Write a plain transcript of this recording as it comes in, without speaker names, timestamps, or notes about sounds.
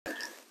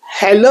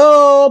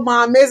Hello,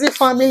 my amazing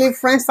family,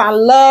 friends, and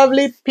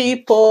lovely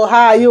people.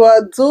 How you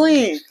are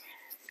doing?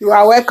 You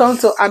are welcome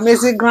to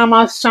Amazing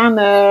Grandma's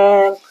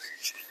channel.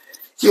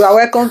 You are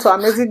welcome to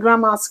Amazing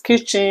Grandma's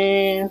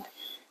kitchen.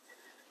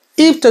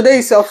 If today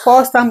is your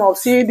first time of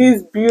seeing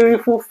this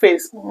beautiful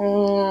face, you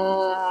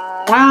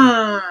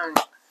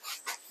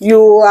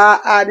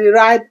are at the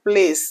right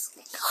place.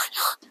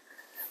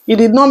 You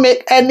did not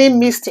make any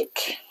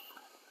mistake.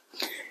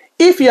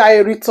 If you are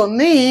a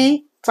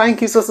returnee,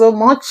 thank you so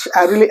much.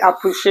 I really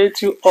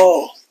appreciate you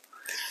all.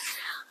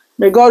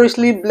 May God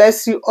richly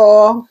bless you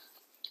all.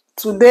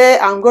 Today,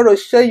 I'm going to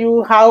show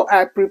you how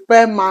I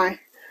prepare my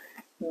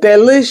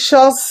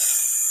delicious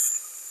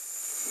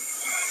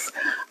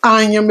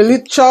and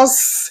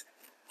yumilicious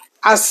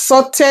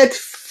assorted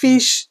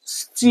fish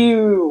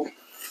stew.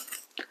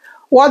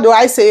 What do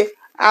I say?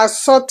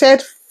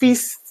 Assorted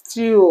fish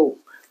stew.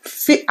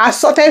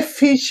 Assorted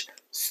fish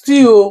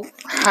stew.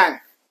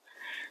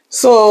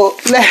 So,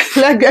 let's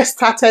get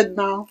started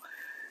now.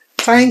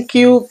 Thank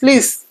you.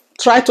 Please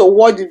try to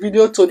watch the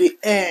video to the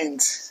end.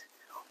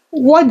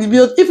 Watch the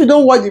video. If you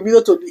don't watch the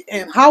video to the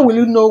end, how will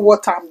you know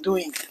what I'm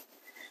doing?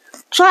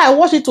 Try and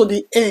watch it to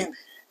the end.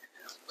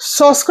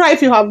 Subscribe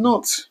if you have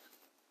not.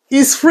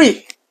 It's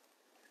free.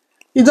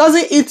 It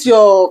doesn't eat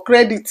your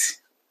credit.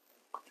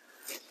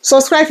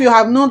 Subscribe if you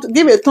have not.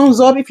 Give a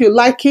thumbs up if you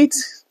like it.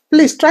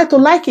 Please try to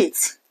like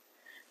it.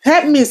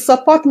 Help me,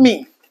 support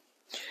me.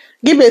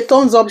 Give a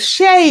thumbs up.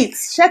 Share it.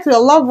 Share to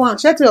your loved ones.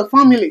 Share to your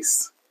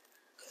families.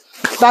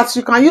 That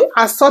you can use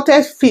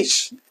assorted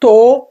fish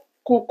to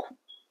cook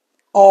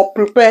or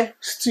prepare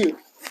stew.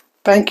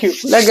 Thank you.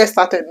 Let's get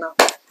started now.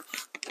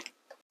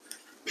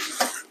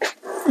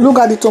 Look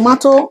at the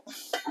tomato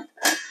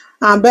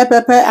and bell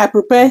pepper I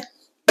prepare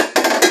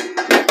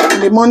in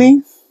the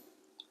morning.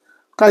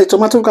 Look at the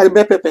tomato, look at the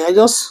bell pepper. I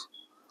just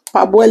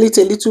parboil it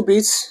a little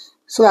bit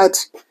so that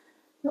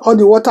all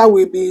the water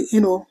will be,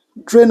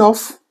 drain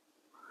off.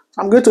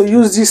 I'm going to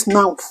use this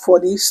now for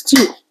the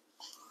stew.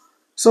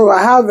 So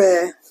I have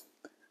a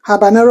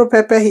habanero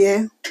pepper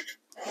here.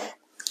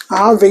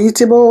 I have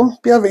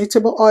pure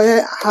vegetable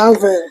oil. I have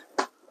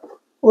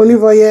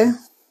olive oil.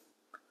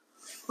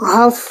 I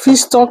have fish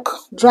stock,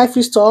 dry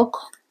fish stock,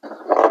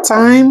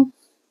 thyme,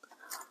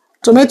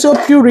 tomato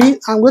puree.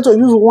 I'm going to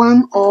use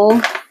one, or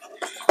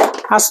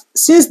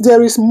since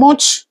there is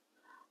much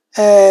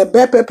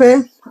bell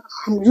pepper,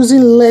 I'm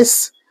using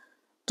less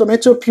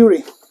tomato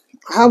puree.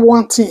 I have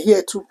one thing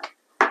here too.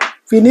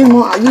 If you need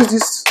more, I use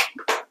this.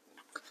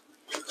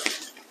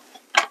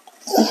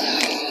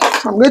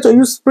 I'm going to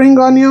use spring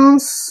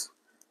onions,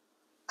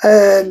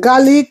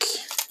 garlic.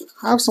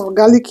 I have some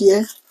garlic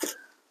here,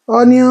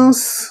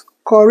 onions,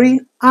 curry,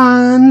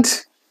 and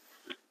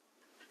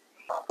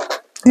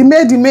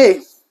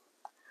the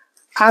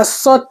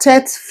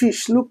assorted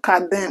fish. Look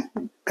at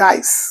them,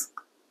 guys.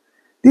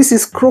 This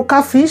is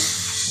croaker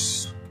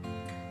fish.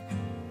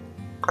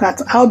 Look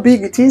at how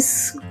big it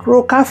is.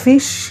 Croaker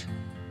fish.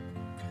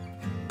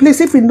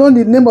 Please, if you know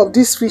the name of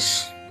this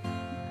fish,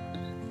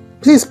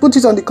 please put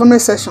it on the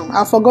comment section.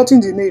 I've forgotten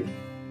the name,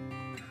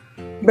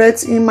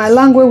 but in my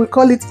language we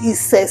call it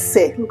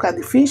isese. Look at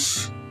the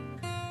fish.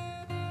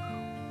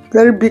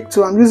 Very big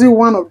too. I'm using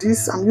one of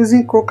these. I'm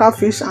using croaker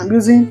fish. I'm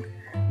using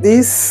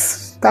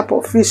this type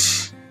of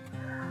fish.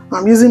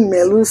 I'm using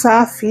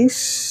MERLUZ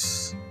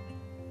fish.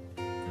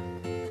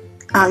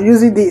 I'm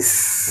using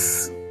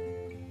this.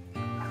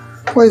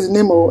 What is the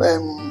name of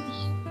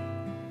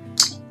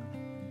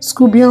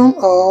scubion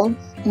or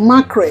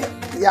mackerel?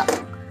 Yeah,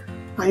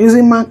 I'm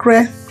using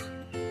mackerel,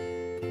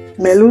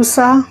 MERLUZ.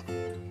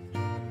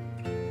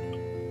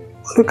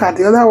 Look at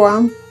the other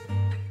one,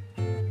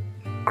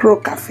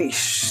 croaker fish.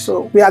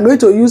 So we are going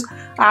to use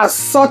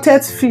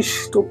assorted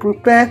fish to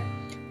prepare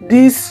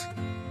this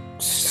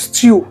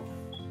stew.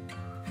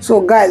 So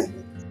guys,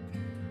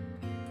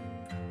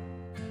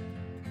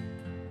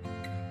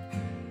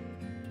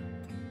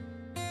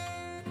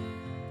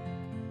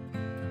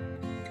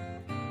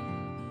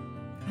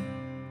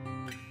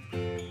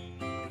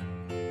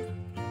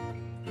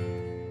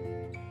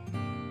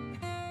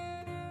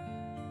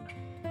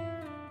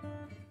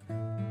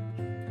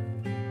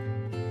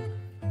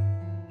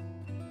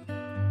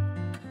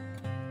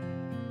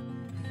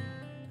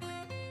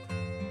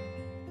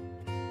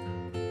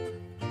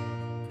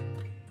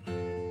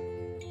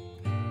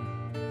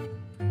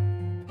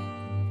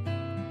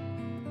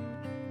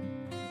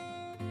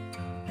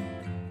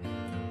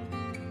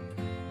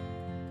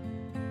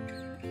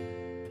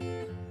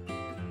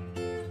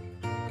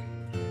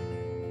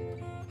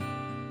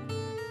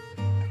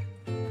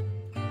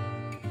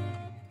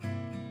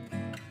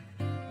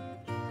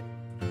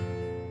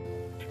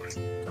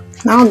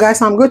 now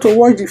guys, I'm going to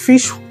wash the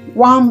fish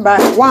one by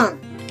one.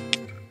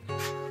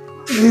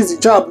 This is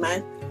the job,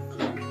 man.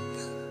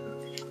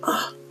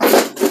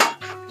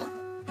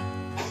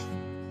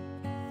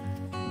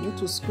 I'm going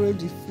to scrape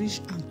the fish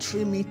and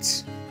trim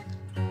it.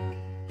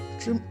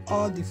 Trim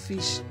all the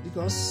fish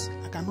because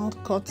I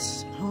cannot put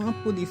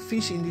the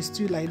fish in the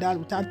stew like that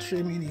without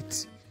trimming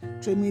it.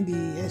 Trimming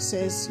the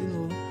excess,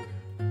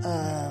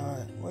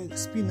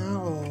 spinner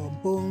or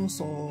bones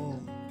or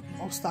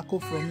obstacle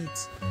from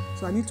it.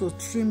 So I need to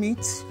trim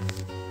it,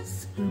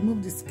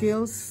 remove the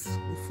scales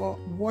before,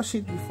 wash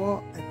it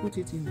before I put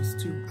it in the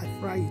stew. I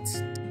fry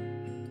it.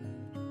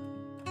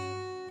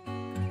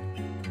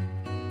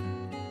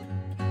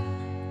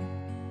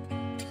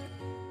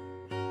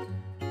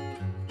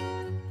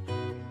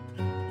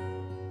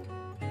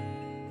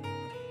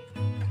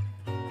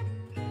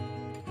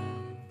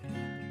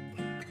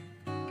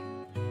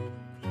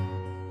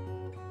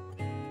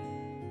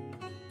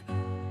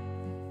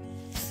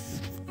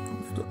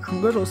 I'm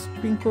going to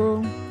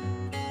sprinkle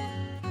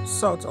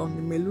salt on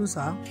the MERLUZ,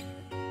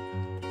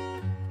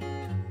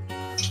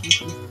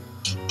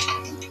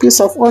 piece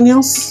of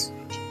onions,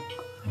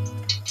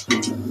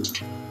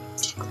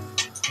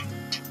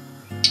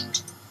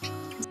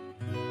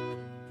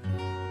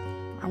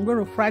 I'm going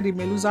to fry the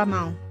MERLUZ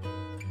now.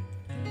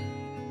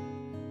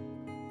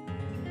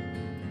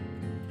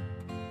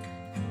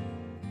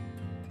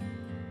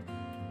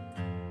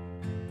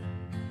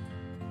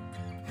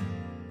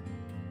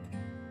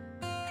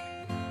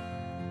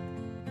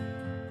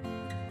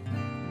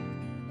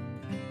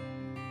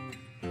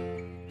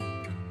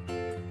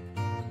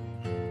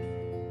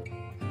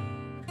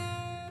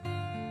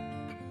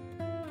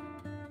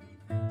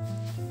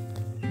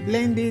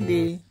 Blending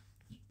the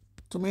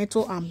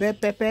tomato and bell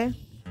pepper,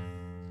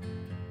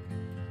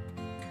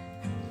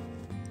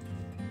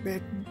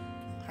 but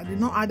I did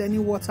not add any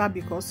water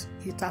because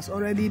it has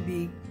already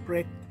been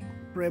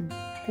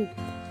pre-cooked.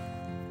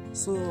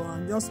 So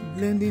I'm just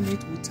blending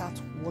it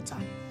without water.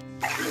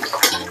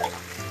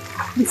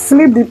 You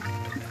flip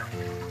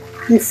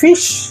the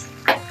fish,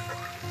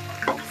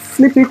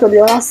 flip it to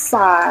the other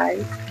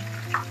side,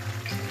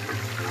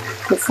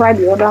 to fry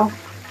the other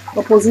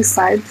opposite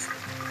side.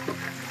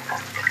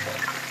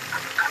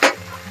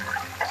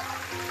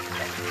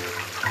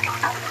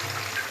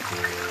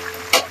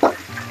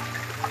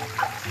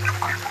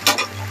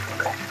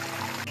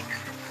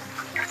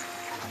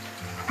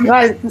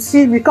 Guys, you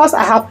see, because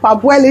I have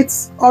parboiled it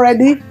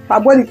already,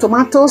 parboiled the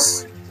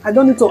tomatoes, I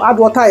don't need to add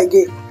water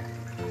again.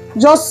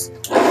 Just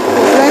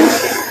blend,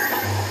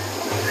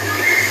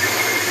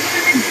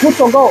 good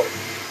to go.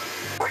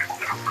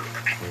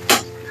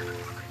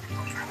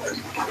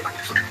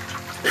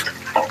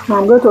 Now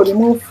I'm going to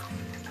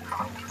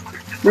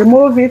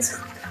remove it.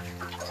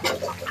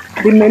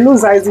 The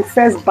MERLUZ is the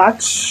first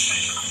batch.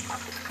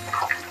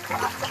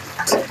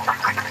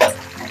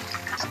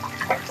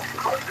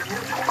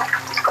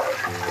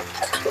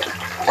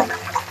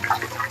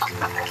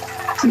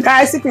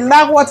 Guys, if you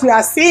like what you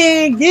are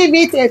seeing, give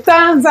it a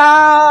thumbs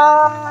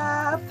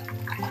up.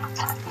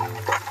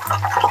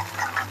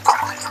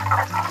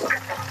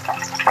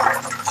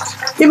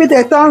 Give it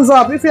a thumbs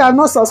up. If you are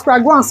not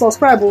subscribed, go and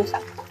subscribe.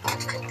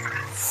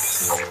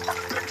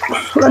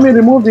 Let me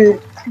remove the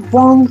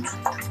burnt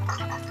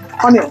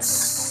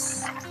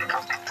onions.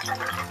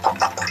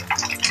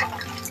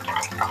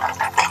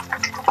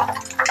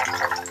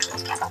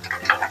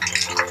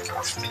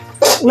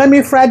 Let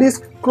me fry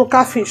this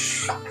croaker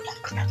fish.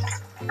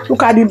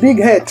 Look at the big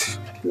head.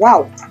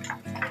 Wow.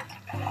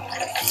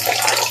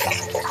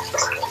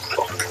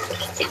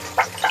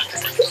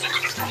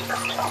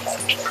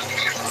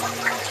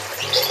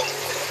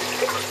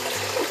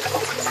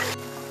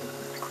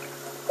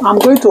 I'm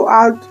going to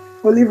add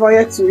olive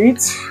oil to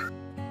it.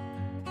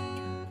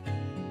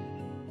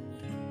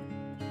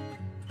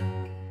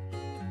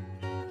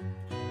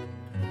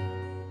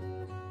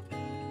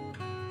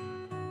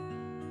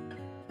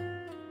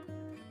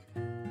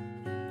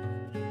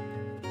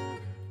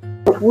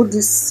 Put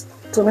this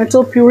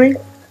tomato puree.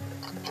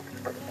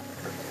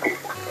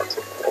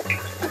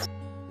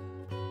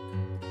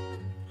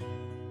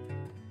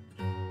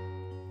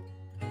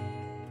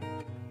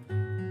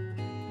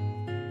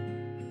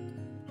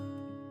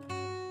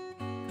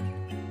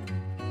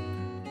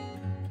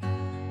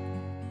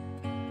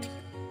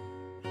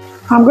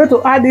 I'm going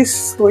to add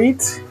this to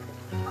it.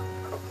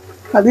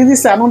 I did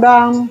this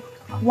another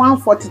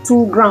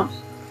 142 grams.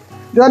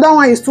 The other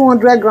one is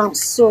 200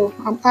 grams, so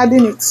I'm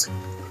adding it.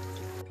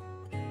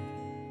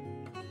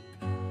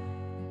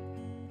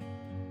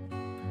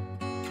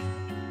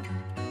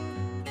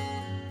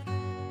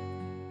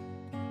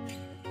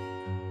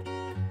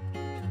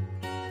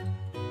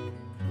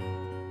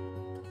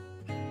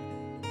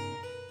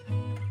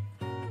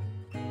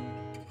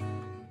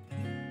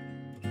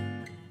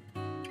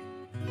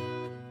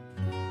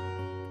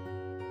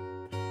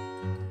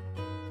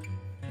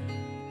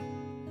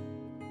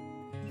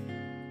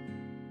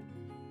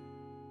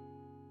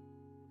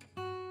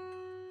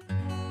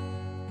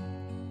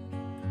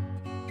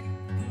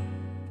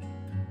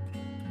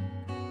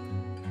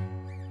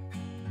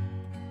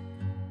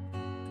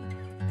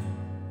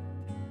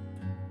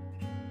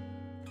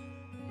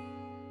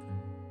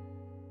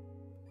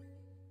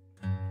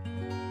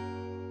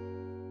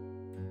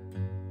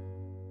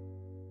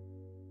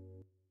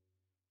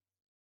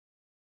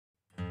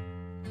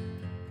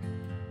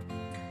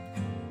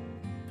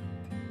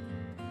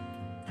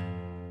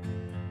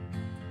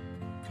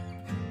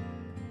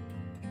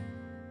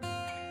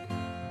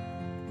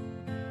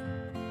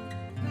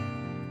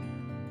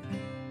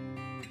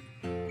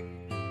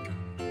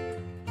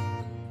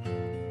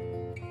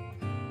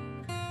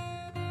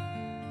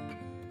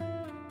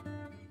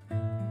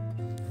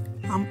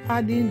 I'm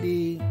adding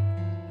the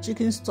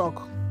chicken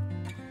stock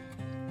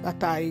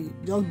that I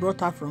just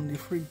brought out from the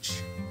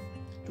fridge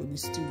to the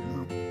stew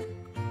now.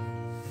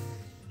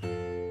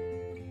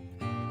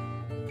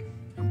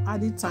 I'm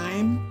adding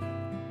thyme,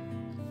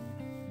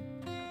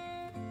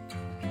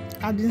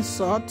 adding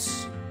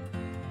salt,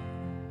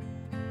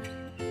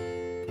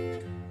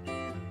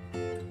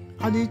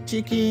 adding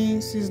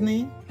chicken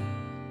seasoning,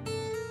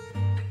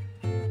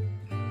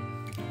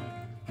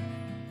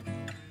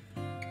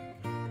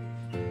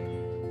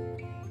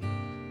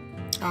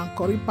 and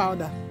curry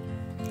powder.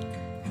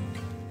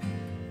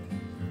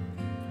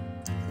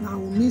 Now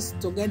we mix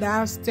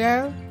together,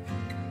 stir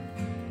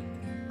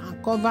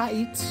and cover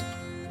it.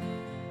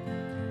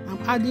 I'm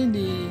adding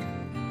the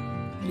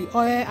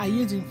oil I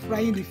use in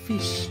frying the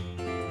fish.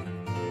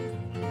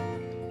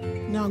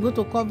 Now I'm going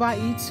to cover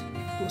it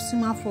to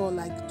simmer for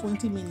like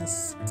 20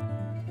 minutes.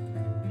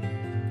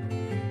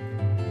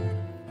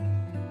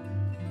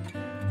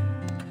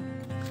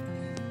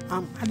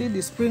 I'm adding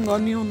the spring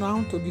onion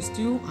now to the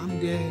stew and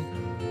the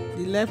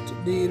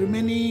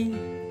remaining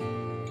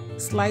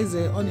sliced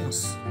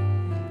onions.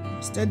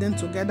 Stir them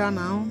together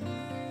now.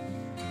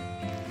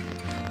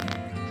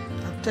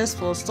 I taste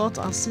for salt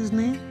and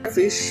seasoning.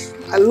 Fish.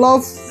 I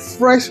love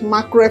fresh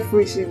mackerel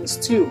fish in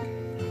stew.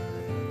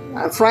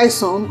 I fry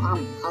some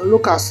and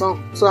look at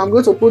some. So I'm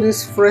going to put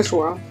this fresh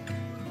one.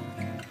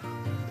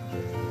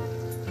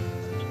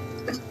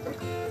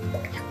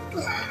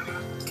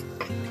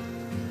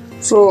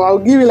 So I'll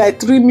give it like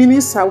 3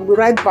 minutes. I'll be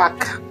right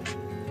back.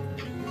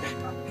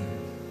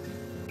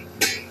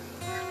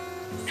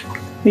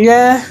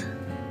 Yeah.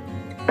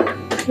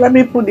 Let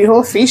me put the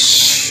whole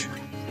fish.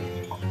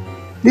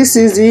 This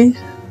is the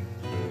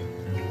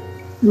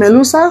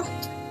MERLUZ.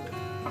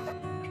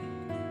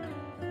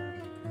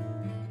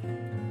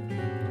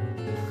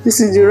 This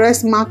is the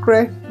rest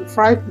mackerel, the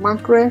fried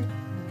mackerel.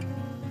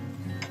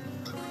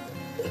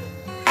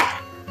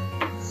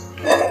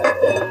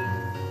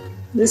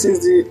 This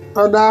is the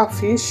other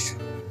fish.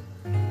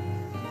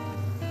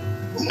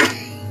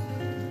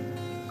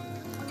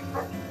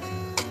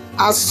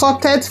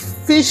 Assorted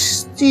fish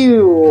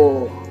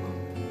stew.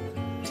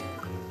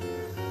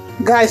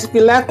 Guys, if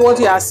you like what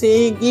you are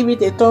saying, give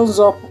it a thumbs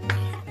up.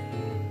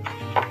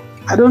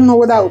 I don't know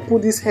whether I will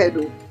put this head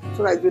though,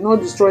 so that it will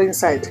not destroy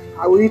inside.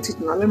 I will eat it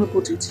now. Let me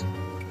put it.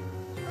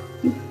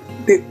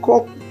 The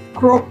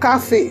croaker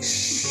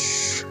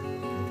fish.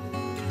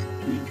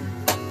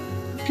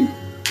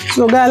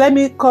 So guys, let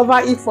me cover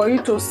it for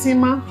you to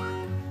simmer.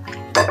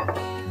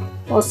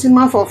 Or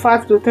simmer for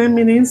 5 to 10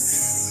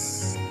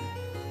 minutes.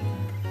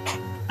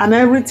 And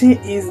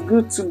everything is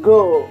good to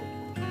go.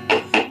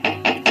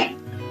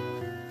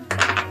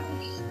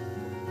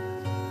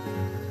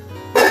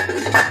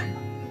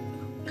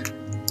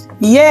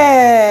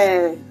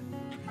 Yeah,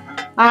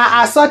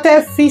 our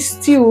assorted fish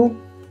stew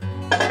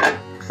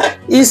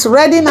is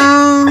ready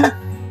now.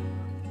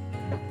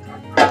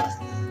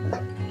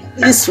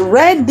 It's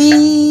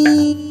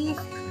ready.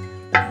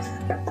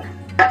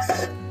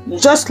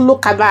 Just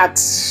look at that.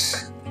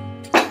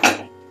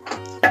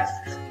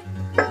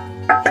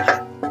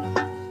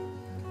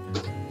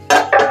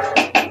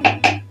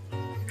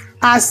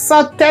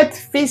 Assorted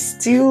fish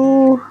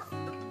stew.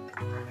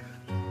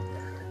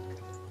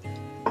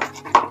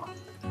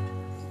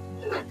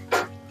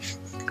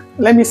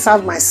 Let me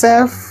serve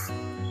myself.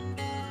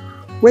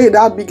 Wait,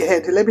 that big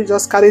head. Let me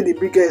just carry the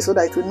big head so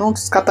that it will not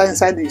scatter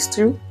inside the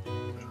stew.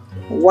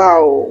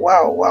 Wow,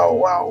 wow, wow,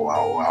 wow,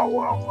 wow, wow,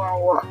 wow, wow,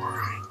 wow.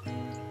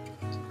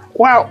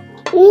 Wow.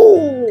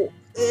 Ooh.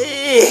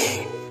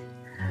 Hey.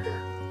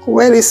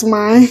 Where's the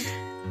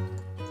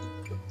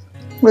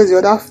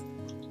other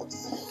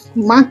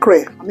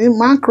mackerel? I mean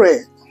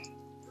mackerel.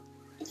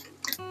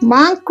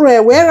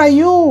 Mackerel, where are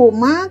you?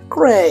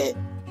 Mackerel.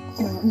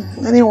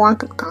 Anyone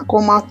can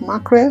come out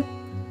mackerel.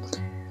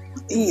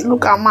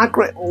 Look at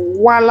mackerel.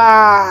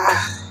 Voila.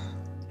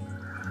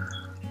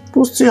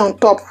 Put it on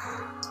top.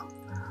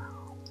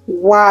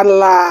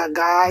 Voila,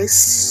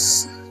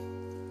 guys.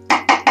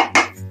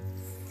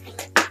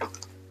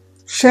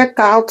 Check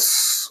out.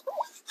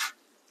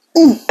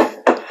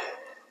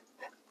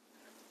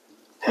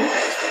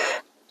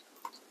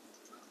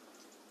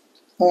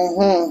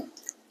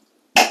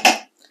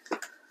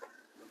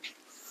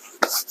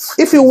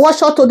 If you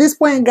watch up to this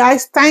point,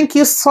 guys, thank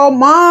you so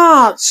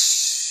much.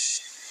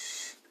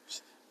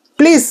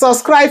 Please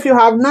subscribe if you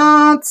have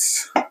not.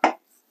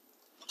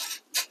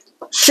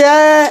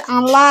 Share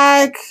and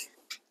like.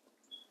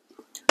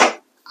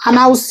 And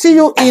I will see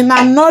you in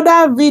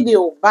another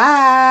video.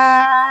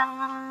 Bye.